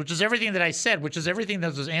tribes, which is everything that I said, which is everything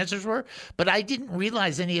that those answers were. But I didn't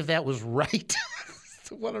realize any of that was right.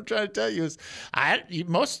 What I'm trying to tell you is,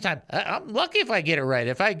 most of the time, I'm lucky if I get it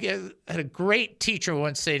right. I had a great teacher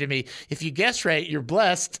once say to me, if you guess right, you're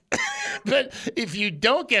blessed. But if you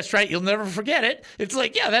don't guess right, you'll never forget it. It's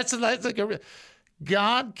like, that's like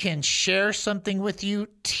God can share something with you,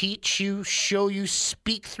 teach you, show you,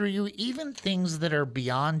 speak through you, even things that are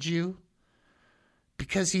beyond you,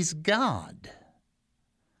 because He's God.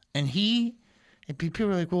 And people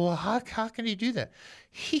are like, well, how can He do that?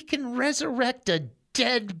 He can resurrect a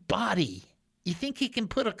dead body. You think He can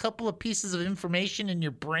put a couple of pieces of information in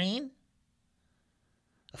your brain?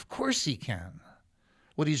 Of course He can.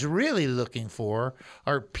 What He's really looking for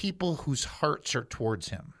are people whose hearts are towards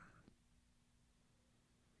Him.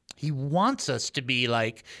 He wants us to be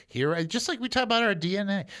like, here, just like we talk about our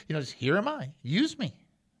DNA. Here am I. Use me.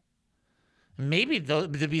 Maybe there'll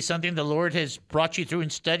be something the Lord has brought you through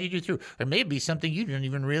and studied you through, or maybe something you didn't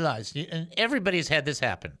even realize. And everybody's had this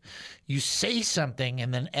happen. You say something,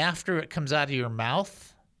 and then after it comes out of your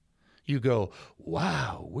mouth, you go,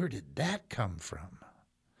 wow, where did that come from?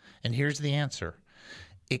 And here's the answer.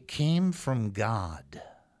 It came from God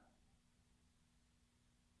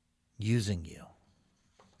using you.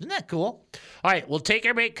 Isn't that cool? All right, we'll take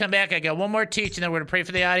our break, come back. I got one more teaching, then we're going to pray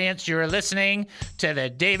for the audience. You're listening to the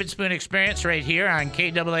David Spoon Experience right here on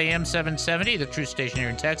KAAM 770, the Truth Station here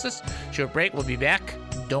in Texas. Short break, we'll be back.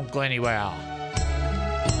 Don't go anywhere.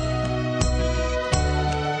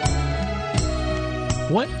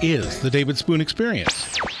 What is the David Spoon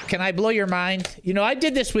Experience? Can I blow your mind? I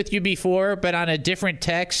did this with you before, but on a different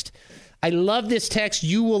text. I love this text.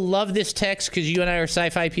 You will love this text because you and I are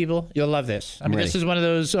sci-fi people. You'll love this. This is one of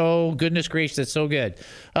those, oh, goodness gracious, that's so good.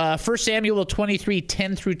 1 Samuel 23,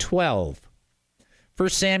 10 through 12. 1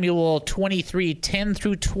 Samuel 23, 10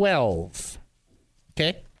 through 12.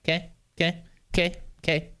 Okay.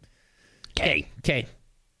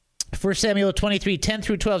 1 Samuel 23, 10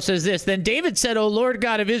 through 12 says this, Then David said, O Lord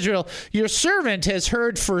God of Israel, your servant has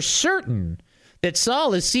heard for certain that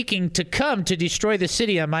Saul is seeking to come to destroy the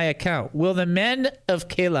city on my account. Will the men of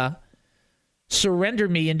Keilah surrender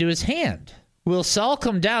me into his hand? Will Saul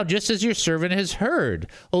come down just as your servant has heard?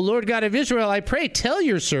 O Lord God of Israel, I pray, tell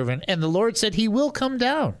your servant. And the Lord said, he will come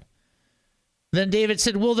down. Then David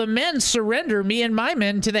said, will the men surrender me and my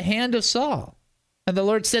men to the hand of Saul? And the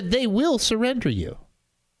Lord said, they will surrender you.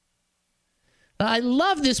 I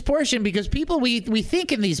love this portion because people, we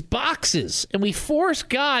think in these boxes and we force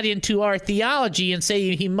God into our theology and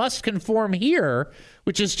say he must conform here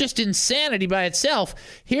which is just insanity by itself.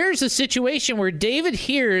 Here's a situation where David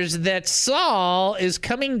hears that Saul is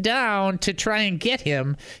coming down to try and get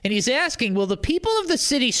him, and he's asking, will the people of the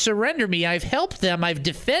city surrender me? I've helped them. I've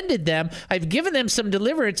defended them. I've given them some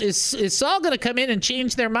deliverance. Is Saul going to come in and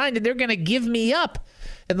change their mind, and they're going to give me up?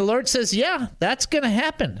 And the Lord says, yeah, that's going to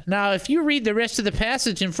happen. Now, if you read the rest of the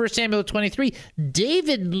passage in 1 Samuel 23,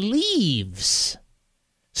 David leaves.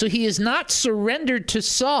 So he is not surrendered to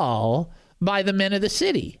Saul by the men of the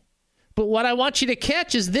city. But what I want you to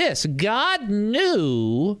catch is this. God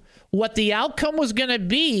knew what the outcome was going to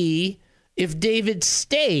be if David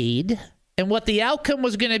stayed, and what the outcome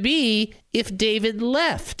was going to be if David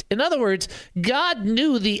left. In other words, God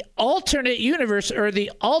knew the alternate universe or the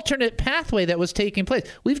alternate pathway that was taking place.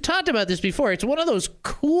 We've talked about this before. It's one of those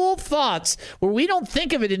cool thoughts where we don't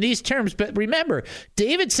think of it in these terms. But remember,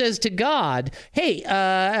 David says to God, hey,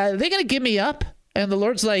 are they going to give me up? And the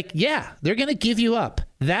Lord's like, yeah, they're going to give you up.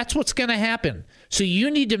 That's what's going to happen. So you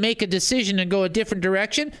need to make a decision and go a different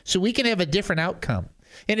direction so we can have a different outcome.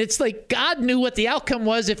 And it's like God knew what the outcome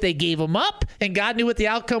was if they gave him up, and God knew what the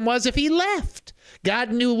outcome was if he left.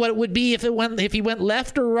 God knew what it would be if he went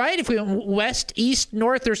left or right, if we went west, east,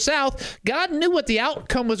 north, or south. God knew what the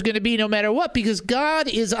outcome was going to be no matter what, because God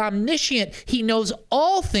is omniscient. He knows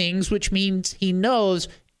all things, which means he knows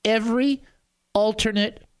every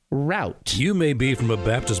alternate route. You may be from a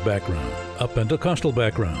Baptist background, a Pentecostal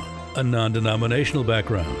background, a non-denominational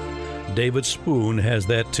background. David Spoon has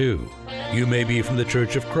that too. You may be from the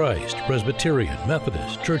Church of Christ, Presbyterian,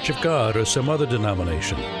 Methodist, Church of God, or some other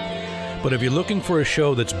denomination. But if you're looking for a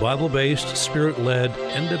show that's Bible-based, Spirit-led,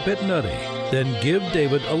 and a bit nutty, then give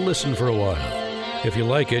David a listen for a while. If you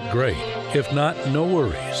like it, great. If not, no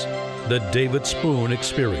worries. The David Spoon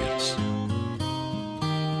Experience.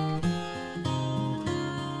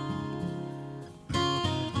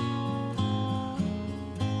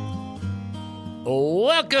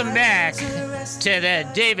 Welcome back to the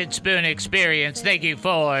David Spoon Experience. Thank you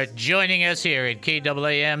for joining us here at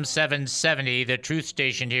KAAM 770, the truth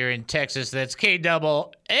station here in Texas. That's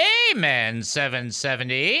KAAM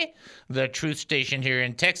 770, the truth station here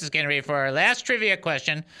in Texas. Getting ready for our last trivia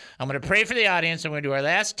question. I'm going to pray for the audience, and we're going to do our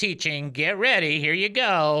last teaching. Get ready. Here you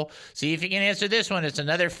go. See if you can answer this one. It's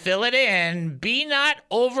another fill it in. Be not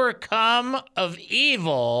overcome of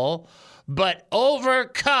evil, but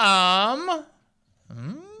overcome...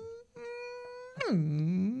 I'm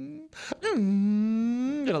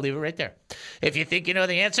going to leave it right there. If you think you know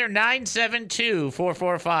the answer,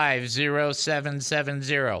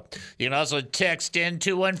 972-445-0770. You can also text in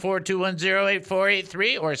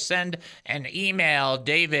 214-210-8483 or send an email,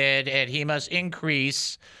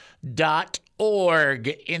 david@hemustincrease.org.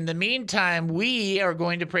 In the meantime, we are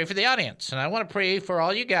going to pray for the audience. And I want to pray for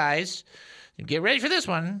all you guys. Get ready for this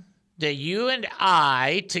one. That you and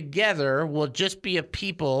I together will just be a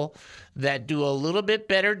people that do a little bit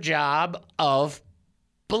better job of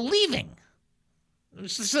believing.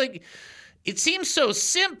 It's just like, it seems so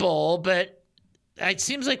simple, but it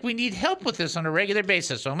seems like we need help with this on a regular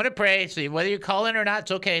basis. So I'm going to pray. So whether you call in or not,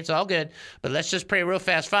 it's okay. It's all good. But let's just pray real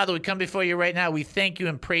fast. Father, we come before you right now. We thank you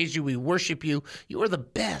and praise you. We worship you. You are the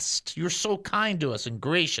best. You're so kind to us and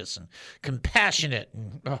gracious and compassionate.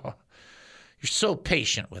 You're so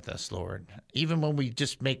patient with us, Lord, even when we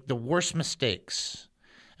just make the worst mistakes.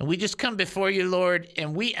 And we just come before you, Lord,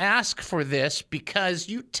 and we ask for this because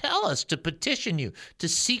you tell us to petition you, to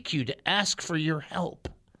seek you, to ask for your help.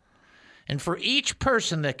 And for each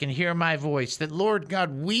person that can hear my voice, that, Lord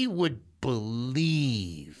God, we would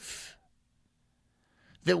believe.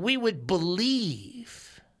 That we would believe.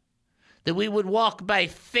 That we would walk by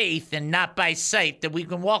faith and not by sight. That we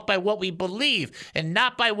can walk by what we believe and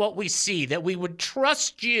not by what we see. That we would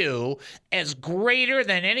trust you as greater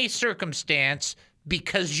than any circumstance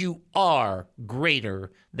because you are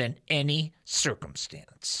greater than any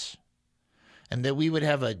circumstance. And that we would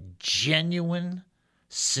have a genuine,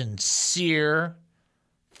 sincere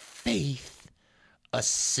faith, a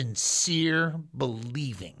sincere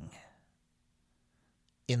believing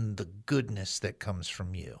in the goodness that comes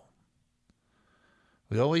from you.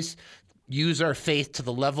 We always use our faith to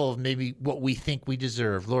the level of maybe what we think we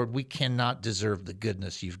deserve. Lord, we cannot deserve the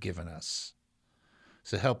goodness you've given us.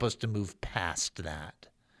 So help us to move past that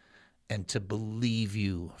and to believe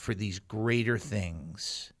you for these greater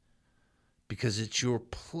things because it's your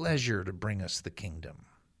pleasure to bring us the kingdom.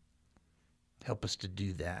 Help us to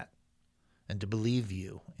do that and to believe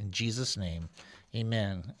you. In Jesus' name,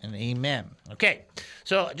 amen and amen. Okay,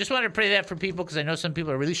 so I just wanted to pray that for people because I know some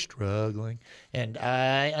people are really struggling, and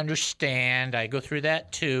I understand. I go through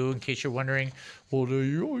that too, in case you're wondering, well, are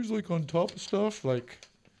you always like on top of stuff? Like,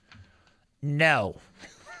 No.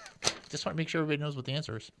 Just want to make sure everybody knows what the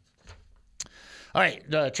answer is. All right,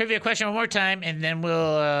 the trivia question one more time, and then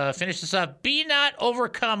we'll finish this up. Be not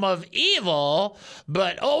overcome of evil,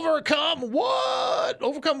 but overcome what?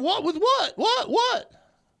 Overcome what with what? What?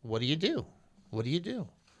 What do you do? What do you do?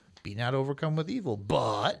 Be not overcome with evil,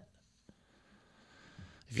 but...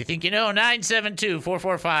 If you think you know,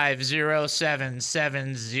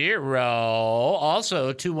 972-445-0770.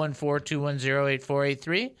 Also,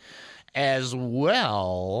 214-210-8483. As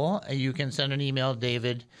well, you can send an email,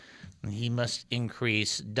 David.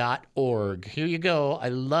 HeMustIncrease.org. Here you go. I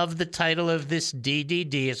love the title of this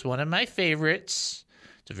DDD. It's one of my favorites.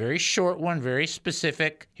 It's a very short one, very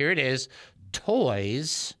specific. Here it is.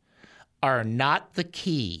 Toys are not the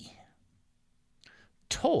key.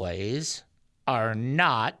 Toys are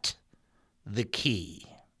not the key.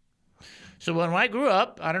 So when I grew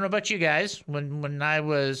up, I don't know about you guys, when I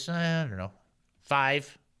was,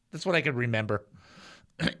 5, that's what I could remember,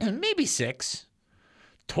 maybe 6,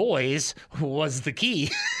 toys was the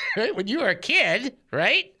key, right? When you were a kid,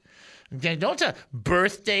 right? Don't tell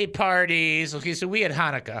birthday parties. Okay, so we had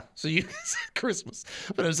Hanukkah. So you said Christmas.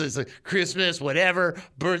 But it was like Christmas, whatever,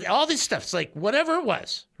 birthday, all this stuff. It's like whatever it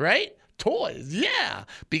was, right? Toys, yeah.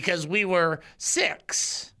 Because we were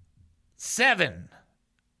 6, 7,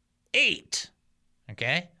 8.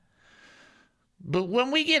 Okay? But when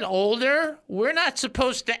we get older, we're not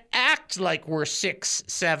supposed to act like we're 6,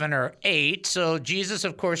 7, or 8. So Jesus,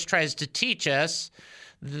 of course, tries to teach us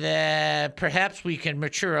that perhaps we can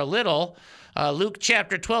mature a little. Luke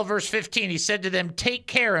chapter 12, verse 15, he said to them, "Take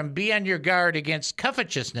care and be on your guard against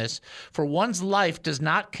covetousness, for one's life does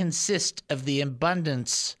not consist of the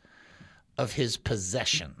abundance of his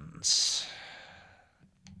possessions."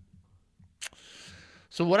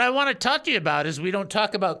 So what I want to talk to you about is we don't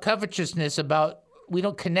talk about covetousness, we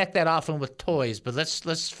don't connect that often with toys, but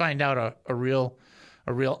let's find out a real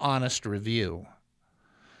honest review.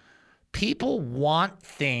 People want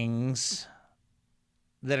things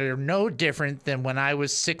that are no different than when I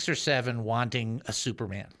was 6 or 7 wanting a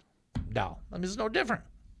Superman doll. I mean, it's no different.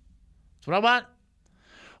 That's what I want.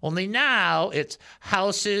 Only now it's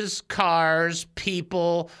houses, cars,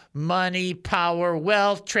 people, money, power,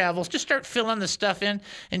 wealth, travels. Just start filling the stuff in.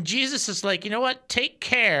 And Jesus is like, you know what? Take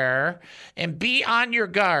care and be on your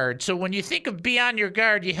guard. So when you think of be on your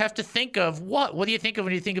guard, you have to think of what? What do you think of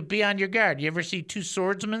when you think of be on your guard? You ever see 2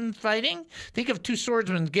 swordsmen fighting? Think of 2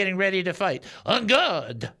 swordsmen getting ready to fight. On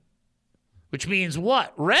guard. Which means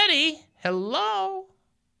what? Ready. Hello.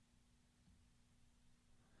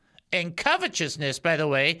 And covetousness, by the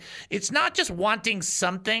way, it's not just wanting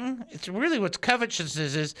something. It's really what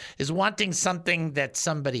covetousness is wanting something that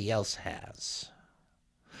somebody else has.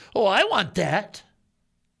 Oh, I want that.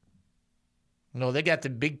 No, they got the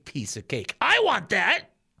big piece of cake. I want that.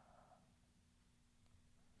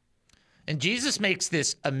 And Jesus makes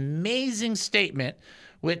this amazing statement,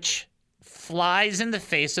 which flies in the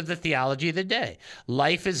face of the theology of the day.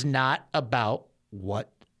 Life is not about what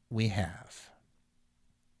we have.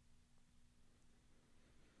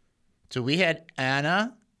 So we had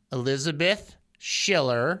Anna Elizabeth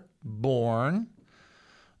Schiller, born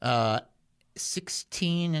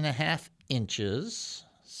 16 and a half inches,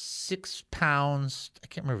 6 pounds. I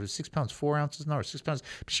can't remember, 6 pounds, 4 ounces, no, or 6 pounds.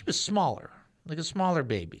 But she was smaller, like a smaller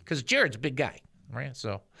baby, because Jared's a big guy, right?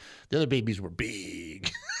 So the other babies were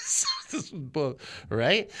big,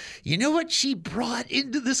 right? You know what she brought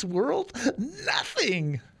into this world?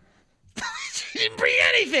 Nothing. She didn't bring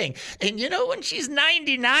anything. And you know when she's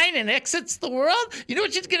 99 and exits the world, you know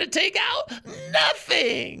what she's going to take out?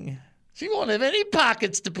 Nothing. She won't have any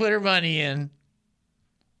pockets to put her money in.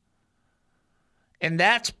 And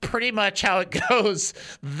that's pretty much how it goes.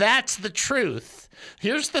 That's the truth.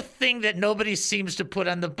 Here's the thing that nobody seems to put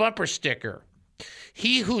on the bumper sticker.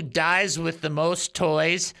 He who dies with the most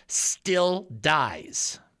toys still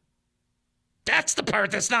dies. That's the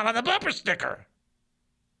part that's not on the bumper sticker.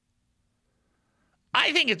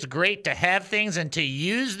 I think it's great to have things and to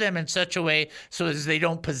use them in such a way so as they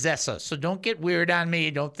don't possess us. So don't get weird on me.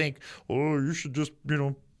 Don't think, oh, you should just,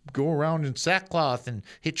 go around in sackcloth and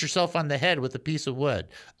hit yourself on the head with a piece of wood.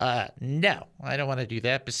 No, I don't want to do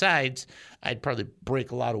that. Besides, I'd probably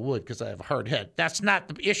break a lot of wood because I have a hard head. That's not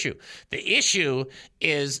the issue. The issue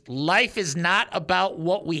is life is not about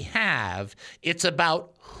what we have. It's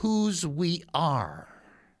about whose we are.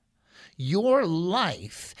 Your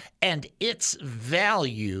life and its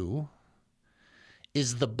value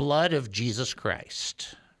is the blood of Jesus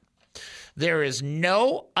Christ. There is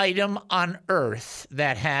no item on earth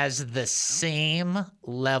that has the same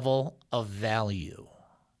level of value.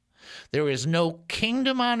 There is no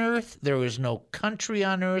kingdom on earth. There is no country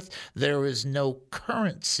on earth. There is no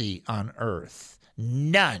currency on earth.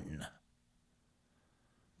 None.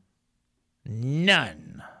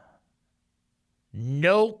 None.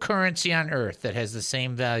 No currency on earth that has the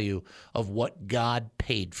same value of what God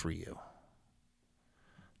paid for you.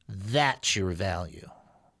 That's your value.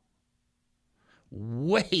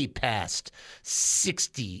 Way past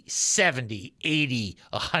 60, 70, 80,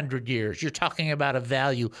 100 years. You're talking about a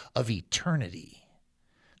value of eternity.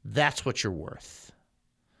 That's what you're worth.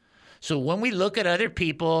 So when we look at other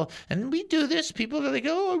people, and we do this, people are like,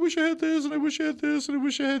 oh, I wish I had this, and I wish I had this, and I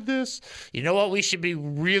wish I had this. You know what we should be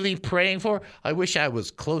really praying for? I wish I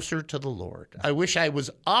was closer to the Lord. I wish I was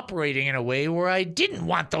operating in a way where I didn't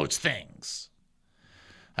want those things.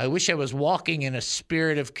 I wish I was walking in a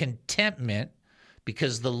spirit of contentment,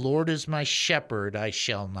 because the Lord is my shepherd, I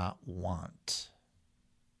shall not want.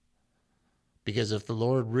 Because if the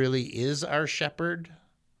Lord really is our shepherd,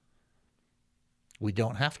 we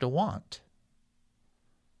don't have to want.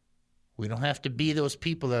 We don't have to be those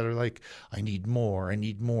people that are like, I need more, I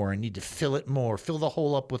need more, I need to fill it more, fill the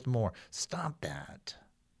hole up with more. Stop that.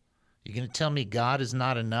 You're going to tell me God is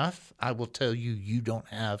not enough? I will tell you, you don't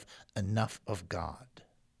have enough of God.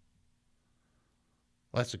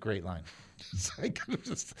 Well, that's a great line.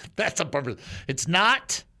 That's a purpose. It's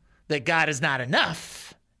not that God is not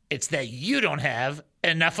enough. It's that you don't have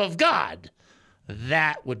enough of God.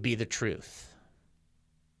 That would be the truth.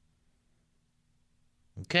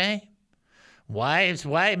 Okay? Why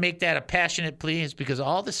make that a passionate plea? It's because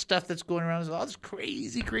all this stuff that's going around is all this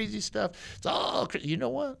crazy, crazy stuff. It's all, you know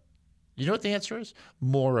what? You know what the answer is?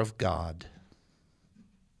 More of God.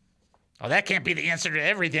 Oh, that can't be the answer to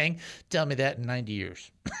everything. Tell me that in 90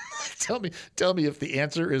 years. Tell me if the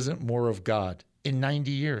answer isn't more of God in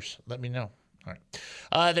 90 years. Let me know. All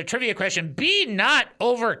right. The trivia question, be not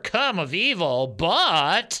overcome of evil,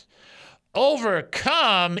 but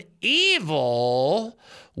overcome evil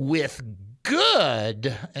with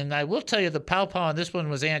good. And I will tell you the pow-pow on this one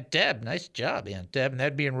was Aunt Deb. Nice job, Aunt Deb. And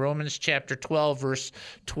that'd be in Romans chapter 12, verse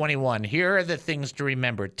 21. Here are the things to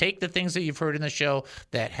remember. Take the things that you've heard in the show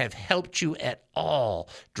that have helped you at all.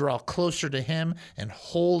 Draw closer to him and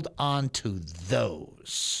hold on to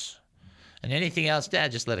those. And anything else,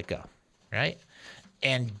 Dad, just let it go, right?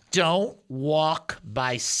 And don't walk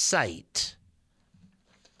by sight.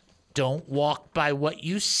 Don't walk by what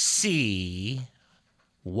you see.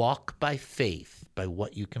 Walk by faith, by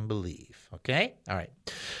what you can believe. Okay? All right.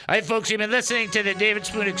 All right, folks, you've been listening to the David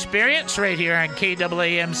Spoon Experience right here on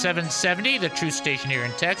KAAM 770, the truth station here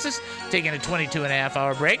in Texas. Taking a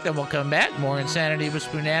 22-and-a-half-hour break, then we'll come back. More insanity with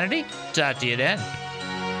Spoonanity. Talk to you then.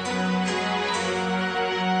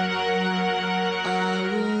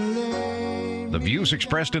 The views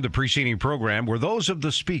expressed in the preceding program were those of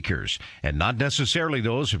the speakers and not necessarily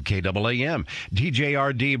those of KAAM,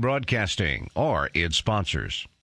 DJRD Broadcasting, or its sponsors.